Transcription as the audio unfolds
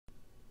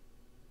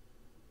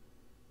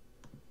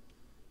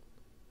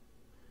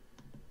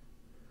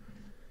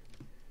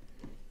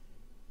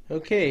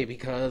Okay,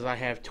 because I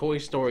have Toy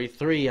Story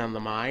 3 on the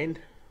mind,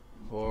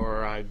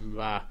 or I'm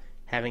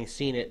having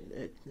seen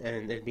it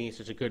and it being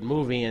such a good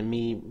movie, and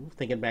me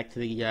thinking back to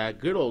the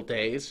good old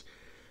days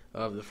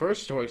of the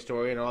first Toy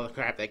Story and all the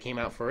crap that came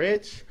out for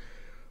it,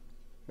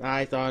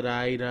 I thought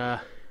I'd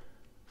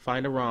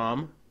find a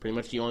ROM, pretty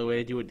much the only way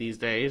to do it these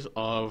days,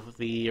 of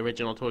the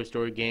original Toy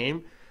Story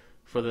game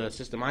for the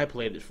system I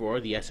played it for,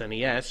 the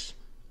SNES,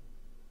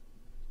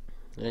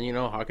 and, you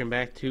know, harken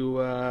back to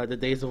the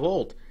days of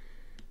old.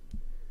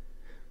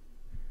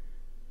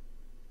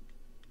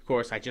 Of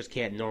course, I just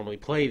can't normally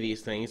play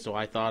these things, so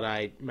I thought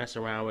I'd mess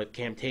around with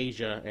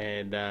Camtasia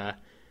and, God,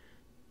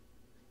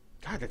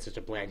 that's such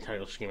a bland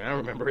title screen. I don't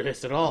remember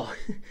this at all.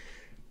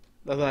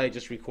 I thought I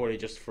just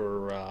recorded just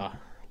for,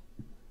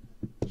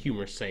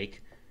 humor's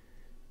sake.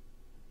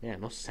 Yeah,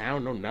 no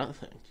sound, no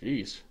nothing.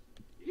 Jeez.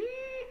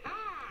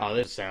 Oh,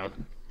 there's sound.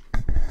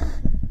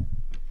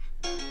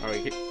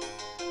 Alright.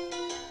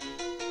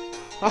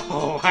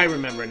 Oh, I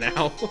remember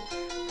now.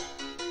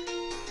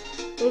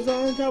 I was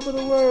on top of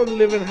the world,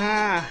 living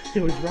high.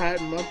 It was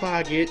right in my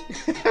pocket.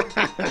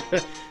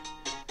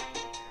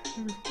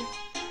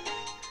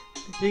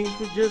 Things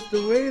were just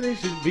the way they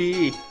should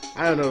be.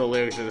 I don't know the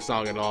lyrics of the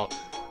song at all.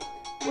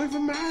 Went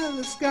from out of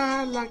the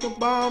sky like a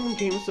bomb,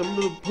 came some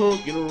little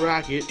punk in a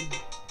rocket.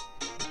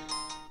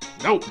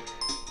 Nope.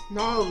 And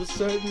all of a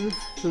sudden,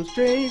 some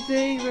strange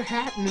things are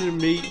happening to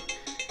me.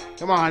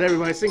 Come on,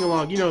 everybody, sing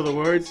along. You know the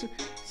words.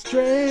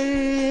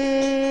 Strange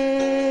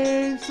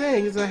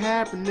things are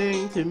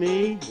happening to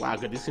me. Wow,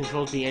 could these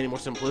controls be any more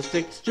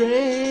simplistic? Strange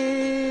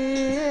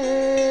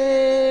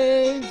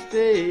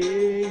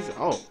things.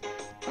 Oh.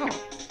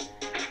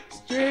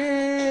 Strange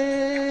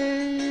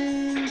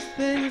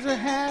things are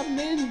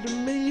happening to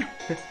me.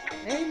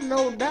 Ain't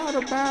no doubt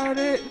about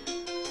it.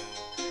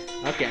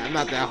 Okay, I'm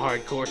not that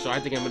hardcore, so I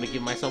think I'm gonna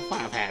give myself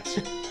 5 hats.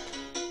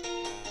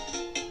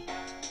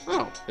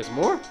 Oh, there's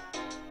more?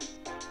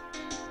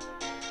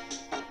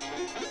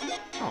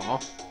 Aw.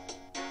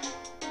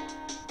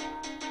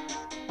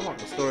 I want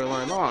the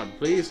storyline on,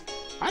 please.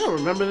 I don't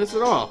remember this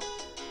at all.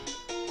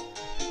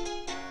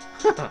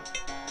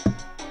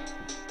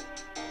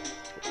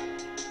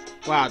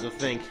 Wow, to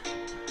think.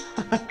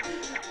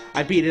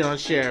 I beat it on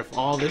Sheriff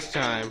all this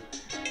time.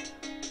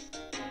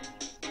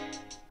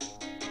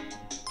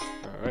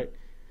 Alright.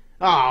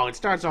 Oh, it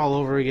starts all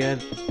over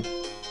again.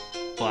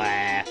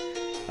 Blah.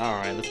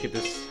 Alright, let's get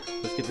this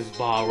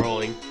ball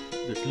rolling.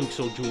 This Luke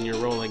So Jr.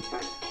 rolling.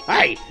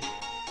 Hey!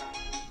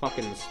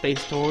 Fucking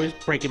space toys,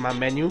 breaking my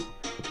menu.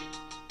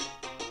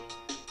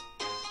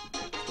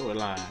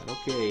 Storyline,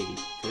 okay.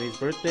 Today's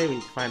birthday, we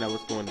need to find out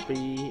what's going to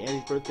be.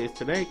 Annie's birthday is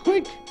today.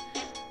 Quick!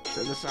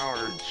 Send the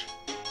Sarge.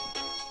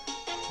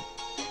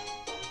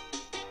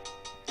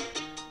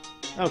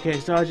 Okay,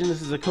 Sergeant,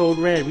 this is a code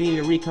red. We need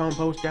a recon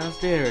post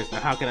downstairs. Now,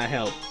 how can I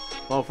help?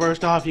 Well,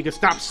 first off, you can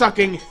stop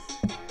sucking!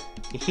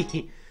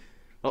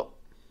 Oh.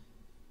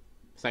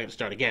 It's not gonna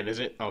start again, is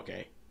it?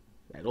 Okay.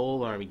 That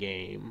old army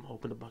game.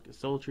 Open a bucket of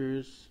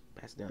soldiers.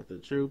 Pass it down to the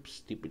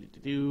troops.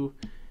 Do-do-do-do.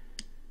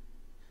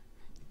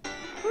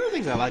 One of the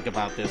things I like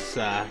about this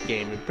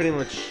game, it pretty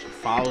much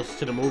follows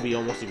to the movie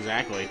almost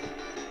exactly.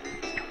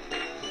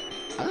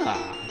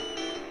 Ah,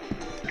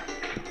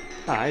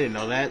 I didn't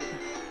know that.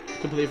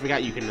 Completely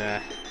forgot you can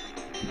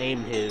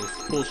aim his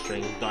pull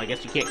string, though I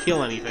guess you can't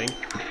kill anything.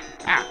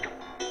 Ah!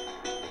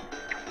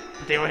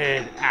 Potato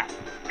head! Ah!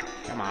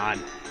 Come on.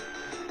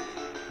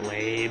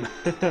 Lame.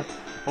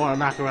 I want to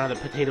knock around the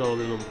potato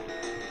little.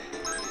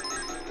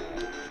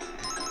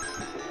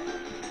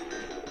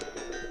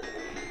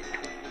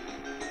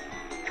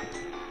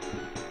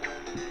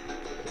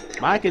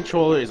 My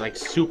controller is like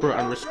super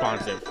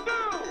unresponsive.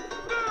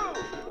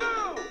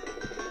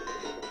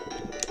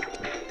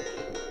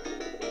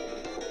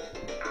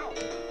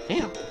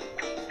 Damn.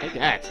 Take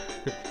that.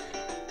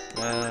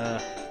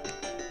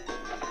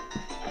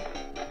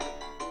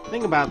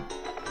 Thing about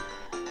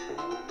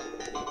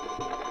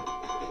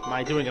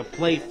my doing a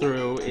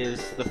playthrough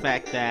is the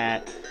fact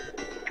that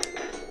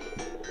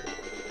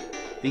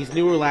these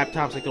newer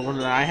laptops, like the one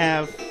that I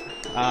have,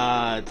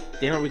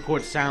 they don't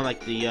record sound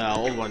like the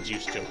old ones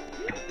used to.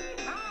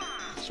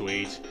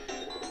 Sweet.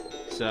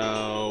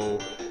 So,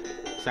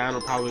 sound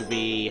will probably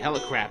be hella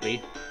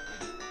crappy.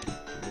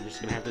 I'm just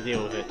gonna have to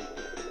deal with it.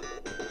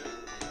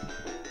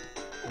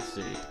 Let's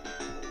see.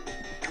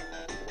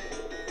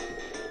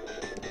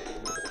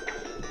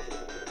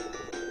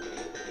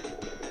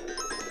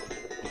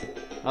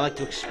 I like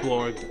to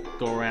explore,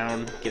 go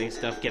around, getting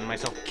stuff, getting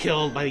myself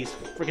killed by these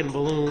freaking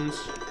balloons.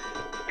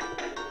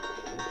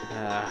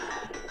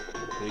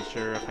 Pretty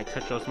sure if I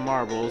touch those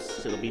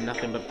marbles, it'll be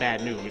nothing but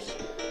bad news.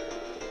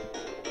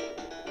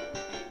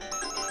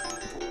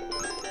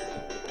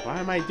 Why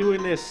am I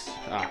doing this?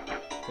 Ah,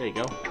 there you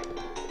go.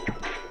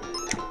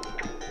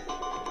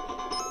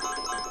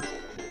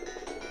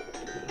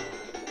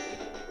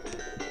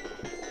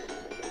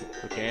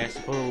 Okay, I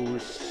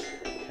suppose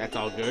that's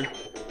all good.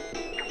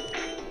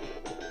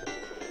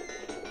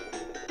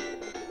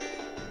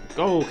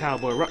 Go,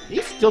 cowboy, run.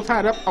 He's still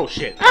tied up. Oh,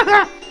 shit.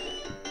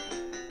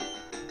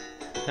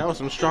 That was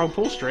some strong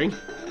pull string.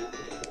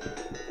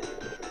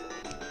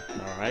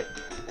 Alright.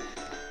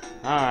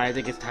 Alright, I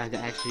think it's time to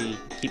actually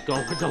keep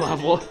going with the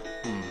level.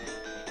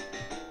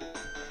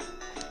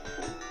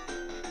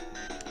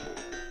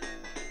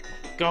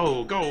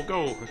 Go, go,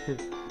 go!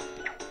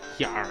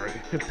 Yar!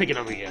 Pick it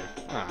up again.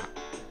 Ah.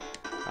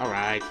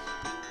 Alright.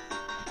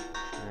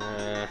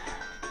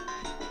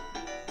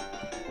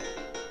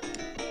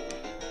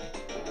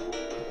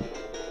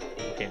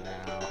 Okay,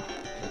 now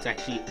let's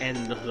actually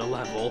end the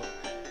level.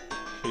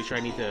 Pretty sure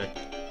I need to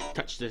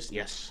touch this.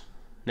 Yes.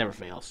 Never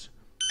fails.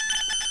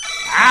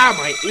 Ah,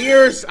 my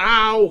ears!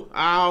 Ow!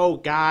 Ow,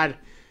 God.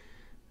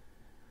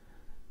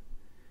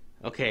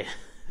 Okay,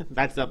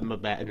 that's nothing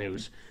but bad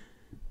news.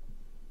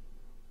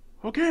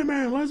 Okay,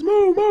 man, let's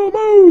move, move,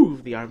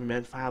 move! The army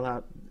men file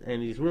out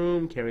Andy's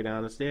room, carry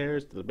down the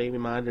stairs to the baby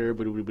monitor,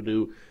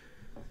 ba-doo-ba-doo.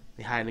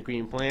 They hide in the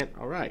green plant.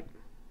 Alright.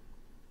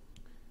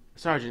 The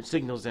sergeant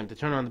signals them to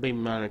turn on the baby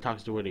monitor and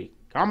talks to Woody.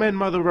 Come in,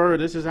 Mother Bird,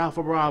 this is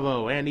Alpha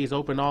Bravo. Andy's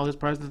opened all his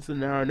presents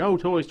and there are no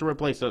toys to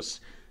replace us.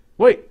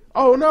 Wait!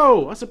 Oh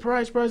no! A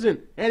surprise present!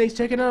 Andy's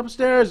taken it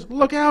upstairs!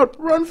 Look out!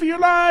 Run for your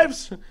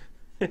lives!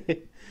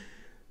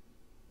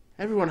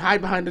 Everyone hide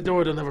behind the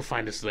door, they'll never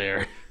find us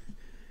there.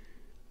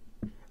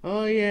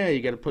 Oh yeah,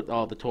 you gotta put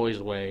all the toys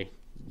away.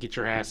 Get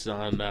your ass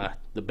on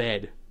the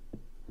bed.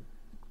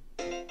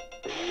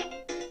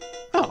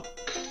 Oh,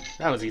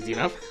 that was easy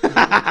enough.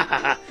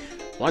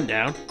 One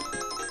down.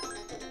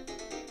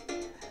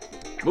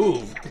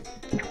 Move.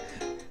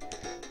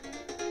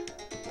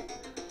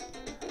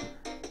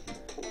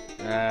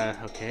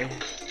 Okay.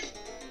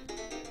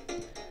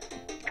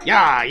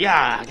 Yeah,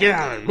 yeah, get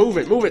on, move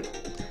it, move it.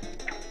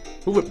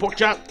 Move it, pork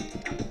chop.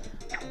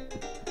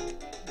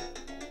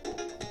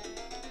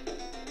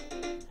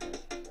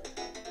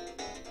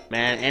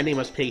 Man, Andy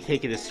must be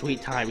taking his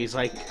sweet time. He's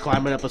like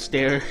climbing up a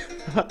stair,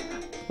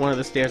 one of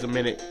the stairs a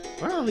minute.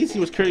 Well, at least he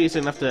was courteous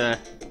enough to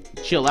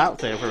chill out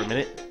there for a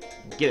minute.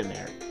 Get in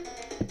there.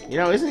 You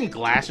know, isn't he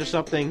glass or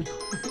something?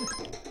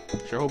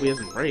 Sure hope he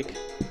doesn't break.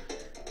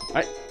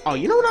 Oh,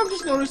 you know what I'm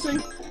just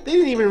noticing? They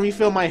didn't even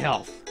refill my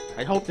health.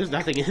 I hope there's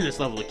nothing in this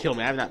level to kill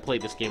me. I have not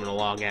played this game in a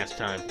long ass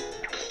time.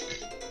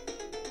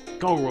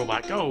 Go,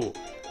 robot, go!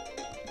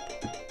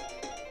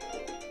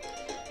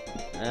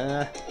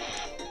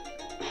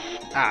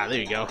 Ah, there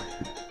you go.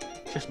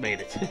 Just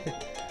made it.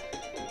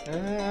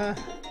 Damn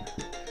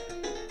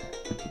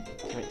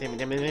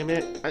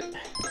it.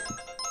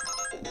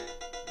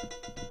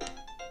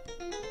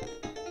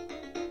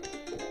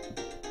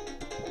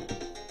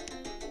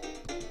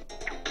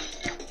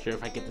 Sure,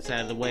 if I get this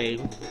out of the way,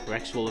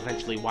 Rex will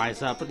eventually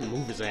wise up and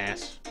move his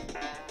ass.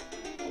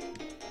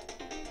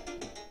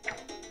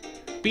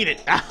 Beat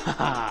it!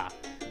 Ah!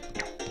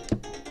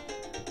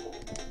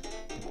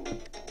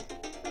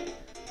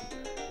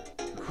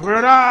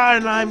 Run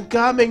on! I'm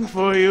coming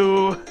for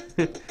you!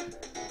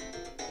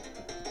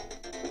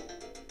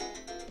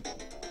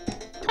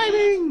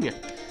 Timing!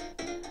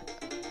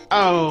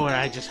 Oh, and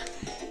I just...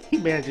 he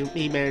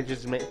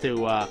manages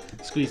to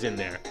squeeze in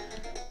there.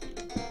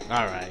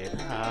 Alright,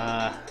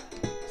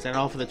 is that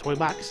all for the toy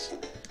box?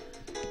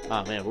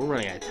 Oh man, we're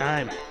running out of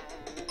time.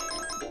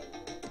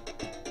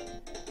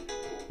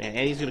 Man,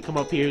 Andy's gonna come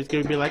up here, he's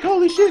gonna be like,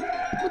 holy shit!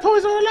 The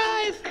toys are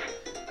alive!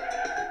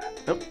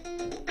 Nope.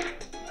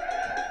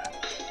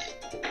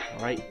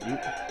 Alright, you...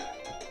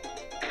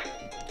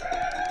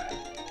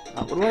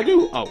 what do I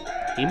do? Oh,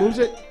 he moves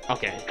it?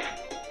 Okay.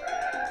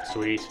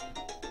 Sweet.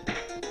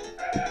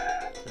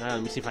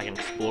 Let me see if I can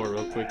explore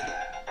real quick.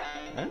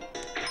 Huh?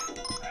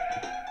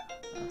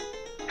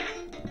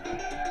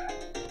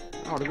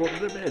 I want to go up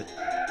to the bed.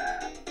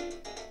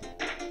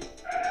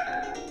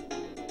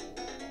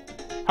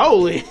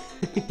 Holy!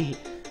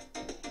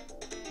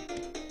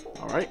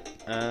 Alright,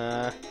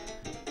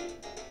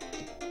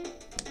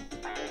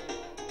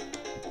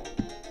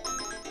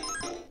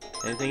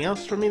 anything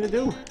else for me to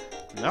do?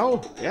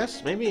 No?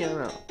 Yes? Maybe? I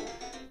don't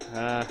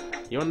know.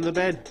 You under the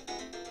bed?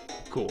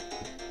 Cool.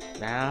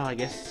 Now, I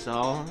guess it's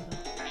all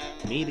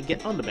me to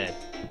get on the bed.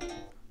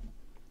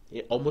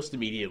 Yeah, almost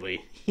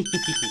immediately.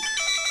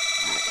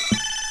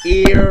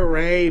 Ear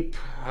rape.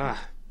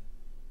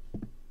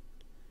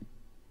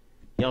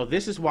 You know,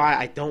 this is why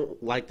I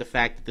don't like the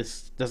fact that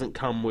this doesn't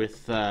come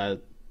with the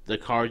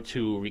card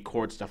to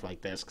record stuff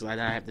like this, because I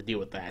don't have to deal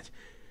with that.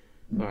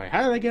 Alright,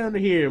 how did I get under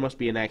here? Must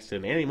be an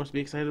accident. Andy must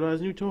be excited about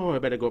his new toy. I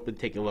better go up and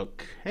take a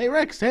look. Hey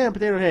Rex, Sam,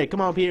 Potato Head,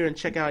 come on up here and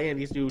check out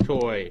Andy's new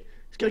toy.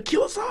 He's gonna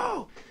kill us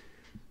all!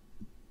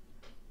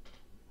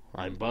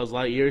 I'm Buzz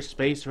Lightyear,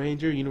 Space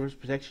Ranger, Universe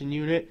Protection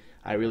Unit.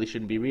 I really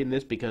shouldn't be reading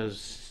this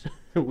because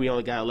we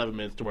only got 11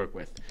 minutes to work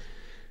with.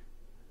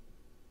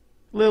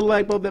 Little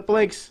light bulb that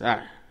blinks.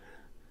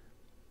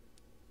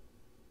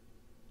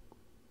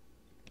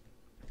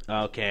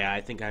 Okay,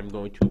 I think I'm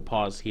going to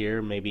pause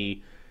here,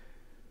 maybe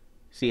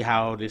see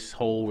how this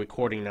whole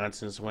recording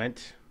nonsense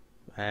went.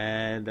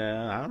 And,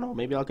 I don't know,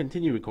 maybe I'll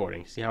continue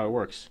recording, see how it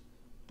works.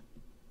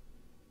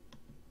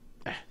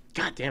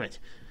 God damn it.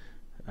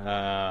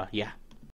 Yeah.